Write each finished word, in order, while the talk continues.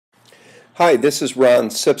Hi, this is Ron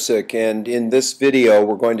Cipcic, and in this video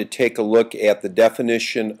we're going to take a look at the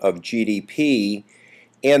definition of GDP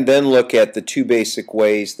and then look at the two basic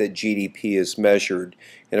ways that GDP is measured.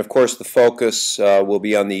 And of course the focus will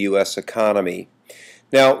be on the U.S. economy.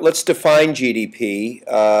 Now let's define GDP.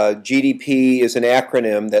 GDP is an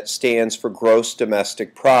acronym that stands for Gross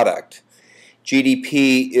Domestic Product.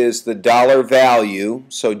 GDP is the dollar value,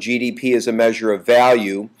 so GDP is a measure of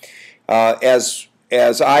value.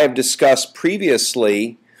 As I have discussed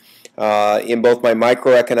previously in both my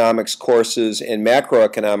microeconomics courses and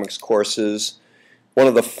macroeconomics courses, one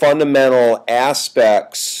of the fundamental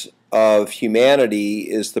aspects of humanity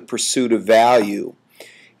is the pursuit of value.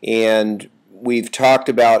 And we've talked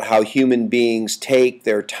about how human beings take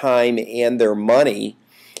their time and their money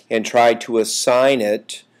and try to assign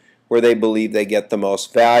it where they believe they get the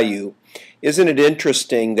most value. Isn't it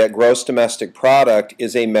interesting that gross domestic product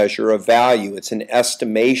is a measure of value? It's an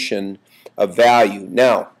estimation of value.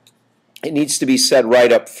 Now, it needs to be said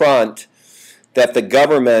right up front that the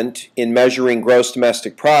government, in measuring gross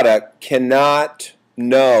domestic product, cannot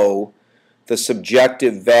know the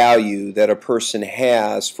subjective value that a person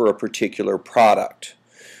has for a particular product.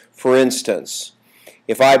 For instance,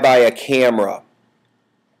 if I buy a camera,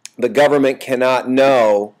 the government cannot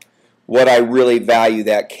know what I really value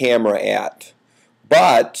that camera at.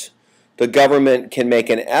 But the government can make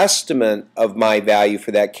an estimate of my value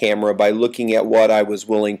for that camera by looking at what I was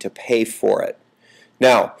willing to pay for it.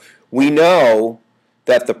 Now, we know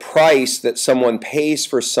that the price that someone pays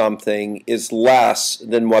for something is less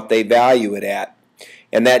than what they value it at.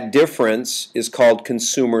 And that difference is called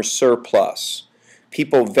consumer surplus.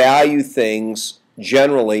 People value things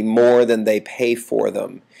generally more than they pay for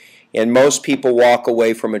them. And most people walk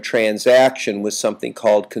away from a transaction with something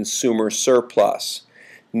called consumer surplus.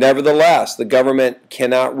 Nevertheless, the government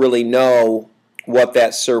cannot really know what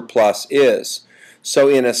that surplus is. So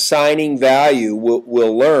in assigning value,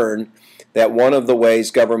 we'll learn that one of the ways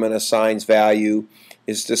government assigns value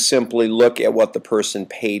is to simply look at what the person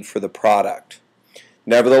paid for the product.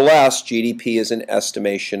 Nevertheless, GDP is an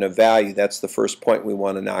estimation of value. That's the first point we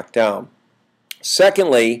want to knock down.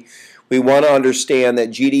 Secondly, we want to understand that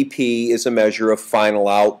GDP is a measure of final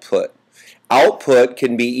output. Output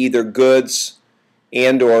can be either goods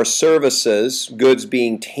and or services, goods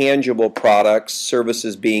being tangible products,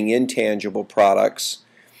 services being intangible products.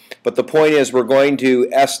 But the point is we're going to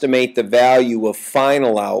estimate the value of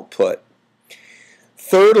final output.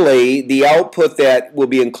 Thirdly, the output that will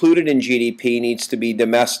be included in GDP needs to be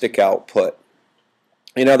domestic output.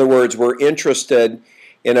 In other words, we're interested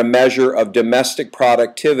in a measure of domestic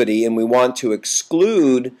productivity, and we want to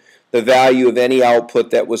exclude the value of any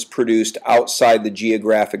output that was produced outside the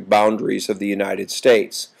geographic boundaries of the United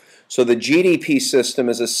States. So the GDP system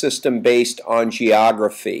is a system based on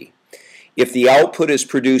geography. If the output is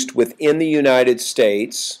produced within the United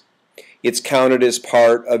States, it's counted as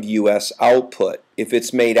part of U.S. output. If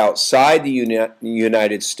it's made outside the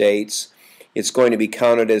United States, it's going to be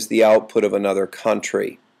counted as the output of another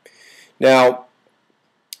country. Now,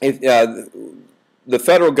 the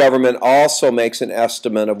federal government also makes an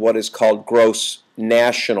estimate of what is called gross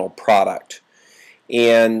national product.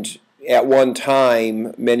 And at one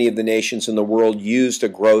time, many of the nations in the world used a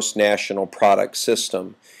gross national product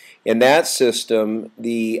system. In that system,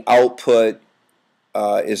 the output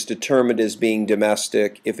is determined as being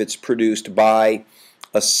domestic if it's produced by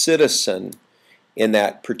a citizen in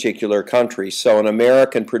that particular country. So an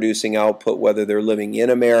American producing output, whether they're living in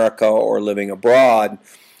America or living abroad,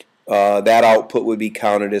 that output would be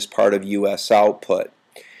counted as part of U.S. output.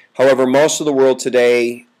 However, most of the world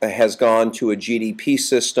today has gone to a GDP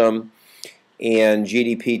system, and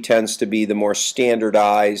GDP tends to be the more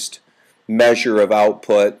standardized measure of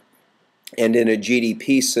output. And in a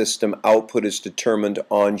GDP system, output is determined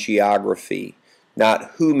on geography,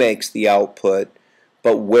 not who makes the output,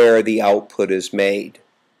 but where the output is made.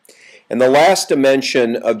 And the last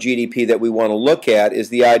dimension of GDP that we want to look at is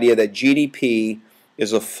the idea that GDP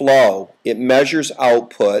is a flow. It measures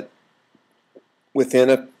output within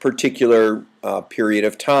a particular period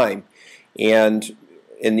of time. And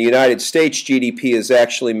in the United States, GDP is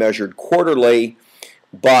actually measured quarterly,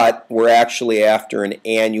 but we're actually after an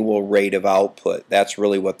annual rate of output. That's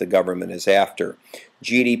really what the government is after.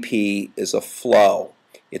 GDP is a flow.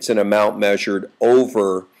 It's an amount measured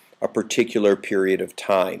over a particular period of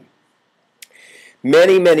time.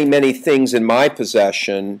 Many, many, many things in my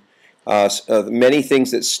possession, many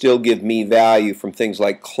things that still give me value, from things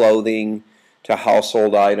like clothing to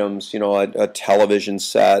household items, you know, a television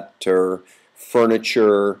set or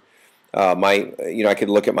furniture, I could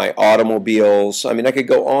look at my automobiles. I mean, I could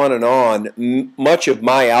go on and on. Much of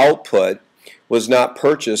my output was not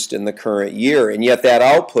purchased in the current year, and yet that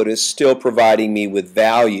output is still providing me with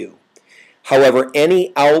value. However,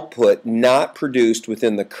 any output not produced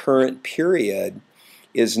within the current period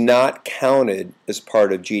is not counted as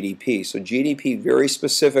part of GDP. So GDP very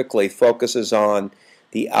specifically focuses on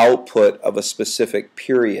the output of a specific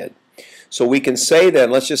period. So we can say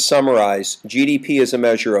then, let's just summarize, GDP is a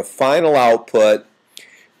measure of final output.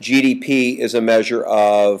 GDP is a measure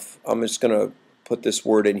of, I'm just going to put this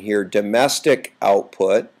word in here, domestic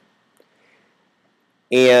output.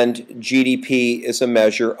 And GDP is a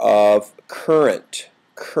measure of current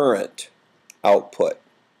output.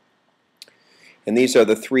 And these are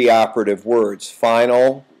the three operative words: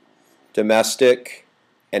 final, domestic,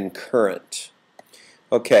 and current.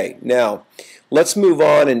 Okay, now let's move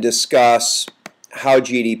on and discuss how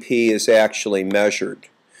GDP is actually measured.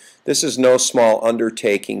 This is no small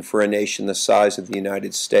undertaking for a nation the size of the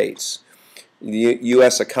United States. The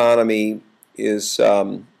U.S. economy is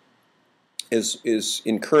in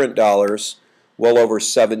current dollars well over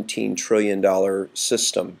 $17 trillion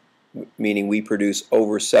system, meaning we produce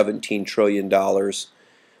over $17 trillion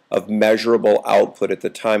of measurable output at the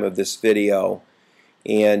time of this video,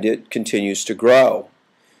 and it continues to grow.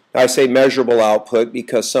 I say measurable output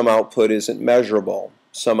because some output isn't measurable.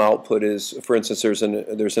 Some output is, for instance,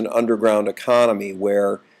 there's an underground economy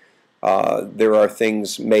where there are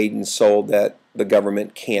things made and sold that the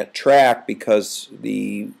government can't track because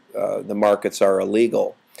the markets are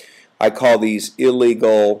illegal. I call these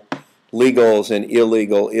illegal legals and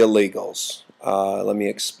illegal illegals. Let me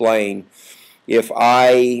explain. If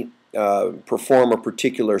I perform a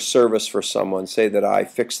particular service for someone, say that I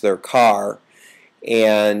fix their car,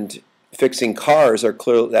 and fixing cars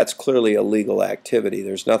that's clearly a legal activity.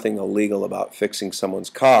 There's nothing illegal about fixing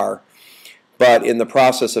someone's car. But in the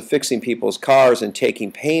process of fixing people's cars and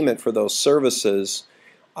taking payment for those services,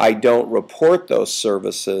 I don't report those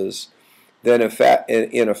services. Then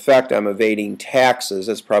in effect I'm evading taxes.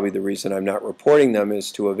 That's probably the reason I'm not reporting them,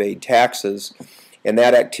 is to evade taxes. And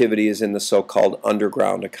that activity is in the so-called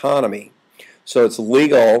underground economy. So it's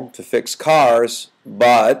legal to fix cars,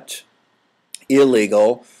 but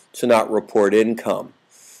illegal to not report income.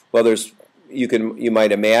 Well, you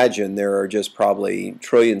might imagine there are just probably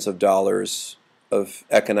trillions of dollars of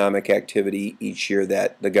economic activity each year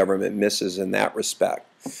that the government misses in that respect.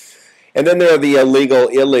 And then there are the illegal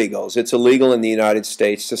illegals. It's illegal in the United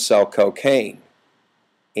States to sell cocaine.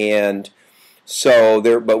 And so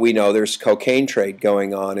but we know there's cocaine trade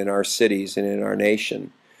going on in our cities and in our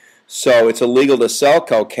nation. So it's illegal to sell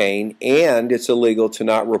cocaine, and it's illegal to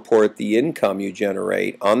not report the income you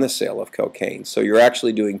generate on the sale of cocaine. So you're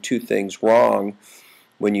actually doing two things wrong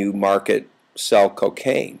when you sell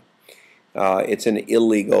cocaine. It's an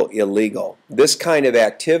illegal. This kind of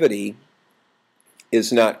activity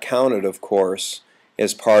is not counted, of course,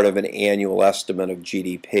 as part of an annual estimate of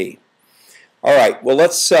GDP. All right, well,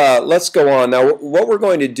 let's go on. Now, what we're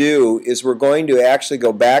going to do is we're going to actually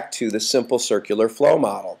go back to the simple circular flow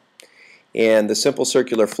model. And the simple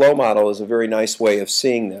circular flow model is a very nice way of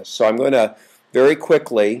seeing this. So I'm going to very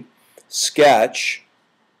quickly sketch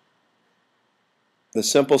the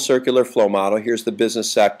simple circular flow model. Here's the business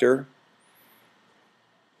sector.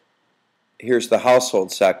 Here's the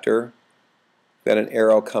household sector. We've got an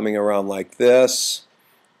arrow coming around like this,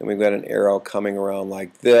 and we've got an arrow coming around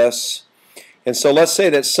like this. And so let's say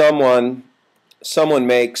that someone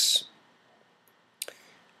makes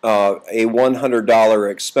a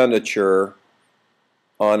 $100 expenditure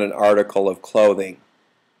on an article of clothing.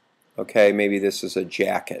 Okay, maybe this is a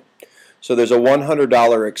jacket. So there's a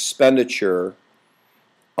 $100 expenditure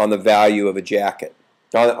on the value of a jacket,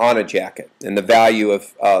 on a jacket, and the value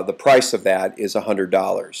of the price of that is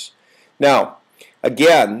 $100. Now,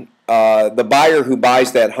 again, the buyer who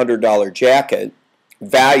buys that $100 jacket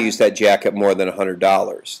values that jacket more than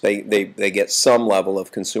 $100. They get some level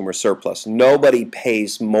of consumer surplus. Nobody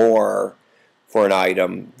pays more for an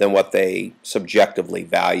item than what they subjectively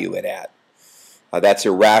value it at. That's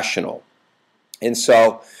irrational. And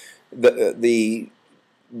so the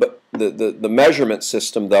measurement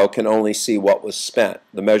system, though, can only see what was spent.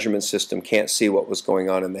 The measurement system can't see what was going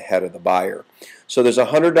on in the head of the buyer. So there's a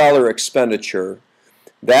 $100 expenditure.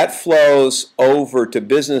 That flows over to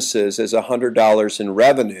businesses as $100 in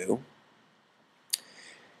revenue.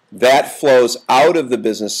 That flows out of the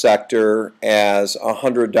business sector as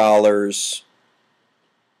 $100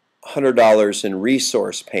 in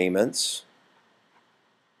resource payments.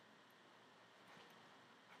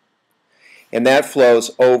 And that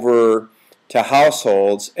flows over to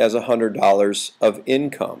households as $100 of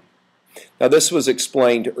income. Now this was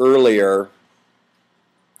explained earlier.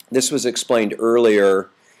 This was explained earlier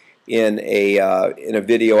in a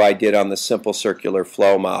video I did on the simple circular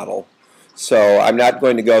flow model. So I'm not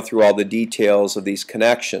going to go through all the details of these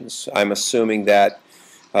connections. I'm assuming that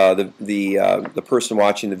the person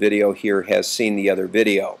watching the video here has seen the other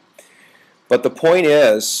video. But the point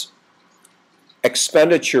is,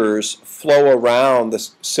 expenditures flow around the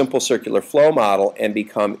simple circular flow model and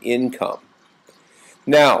become income.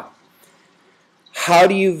 Now, how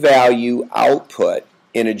do you value output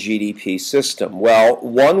in a GDP system? Well,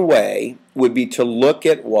 one way would be to look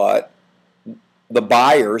at what the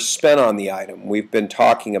buyer spent on the item. We've been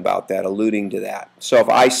talking about that, alluding to that. So if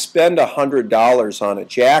I spend $100 on a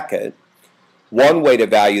jacket, one way to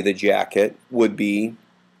value the jacket would be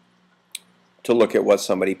to look at what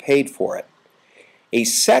somebody paid for it. A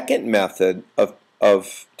second method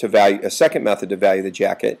to value the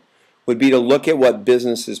jacket would be to look at what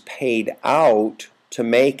businesses paid out to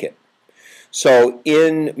make it. So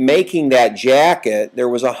in making that jacket, there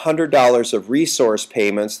was $100 of resource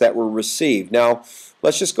payments that were received. Now,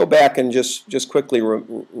 let's just go back and just quickly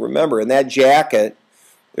remember, in that jacket,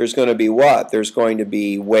 there's going to be what? There's going to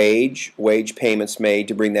be wage payments made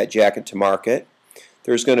to bring that jacket to market.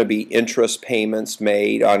 There's going to be interest payments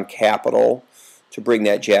made on capital to bring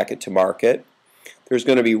that jacket to market. There's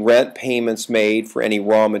going to be rent payments made for any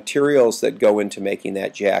raw materials that go into making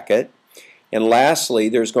that jacket. And lastly,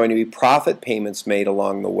 there's going to be profit payments made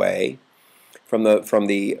along the way from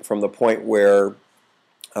the point where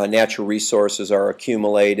natural resources are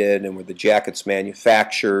accumulated and where the jacket's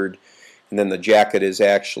manufactured, and then the jacket is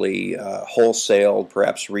actually wholesaled,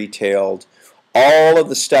 perhaps retailed. All of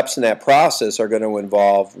the steps in that process are going to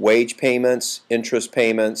involve wage payments, interest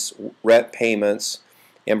payments, rent payments,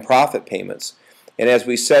 and profit payments. And as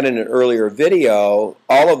we said in an earlier video,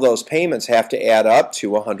 all of those payments have to add up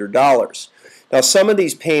to $100. Now, some of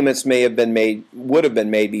these payments would have been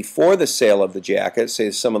made before the sale of the jacket, say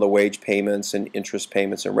some of the wage payments and interest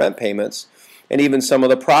payments and rent payments, and even some of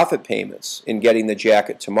the profit payments in getting the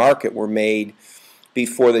jacket to market were made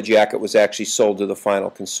before the jacket was actually sold to the final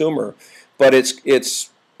consumer. But it's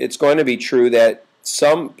going to be true that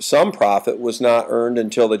some profit was not earned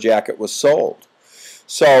until the jacket was sold.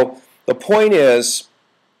 So the point is,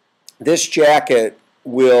 this jacket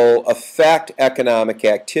will affect economic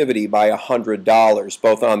activity by $100,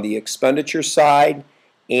 both on the expenditure side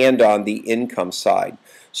and on the income side.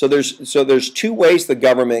 So there's two ways the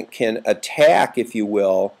government can attack, if you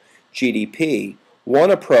will, GDP. One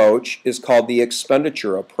approach is called the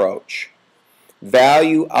expenditure approach.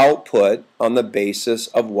 Value output on the basis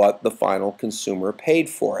of what the final consumer paid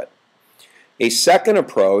for it. A second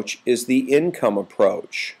approach is the income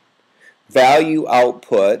approach. Value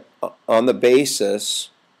output on the basis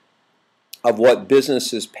of what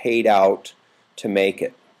businesses paid out to make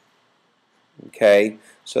it. Okay,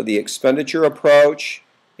 so the expenditure approach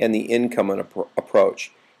and the income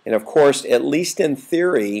approach. And of course, at least in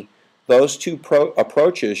theory, those two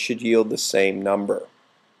approaches should yield the same number.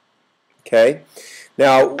 Okay,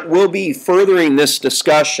 now we'll be furthering this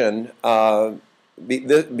discussion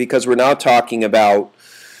because we're now talking about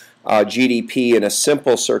GDP in a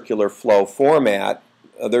simple circular flow format.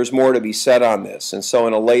 There's more to be said on this, and so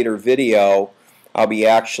in a later video I'll be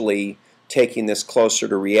actually taking this closer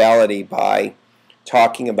to reality by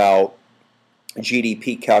talking about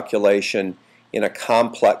GDP calculation in a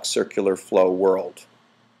complex circular flow world.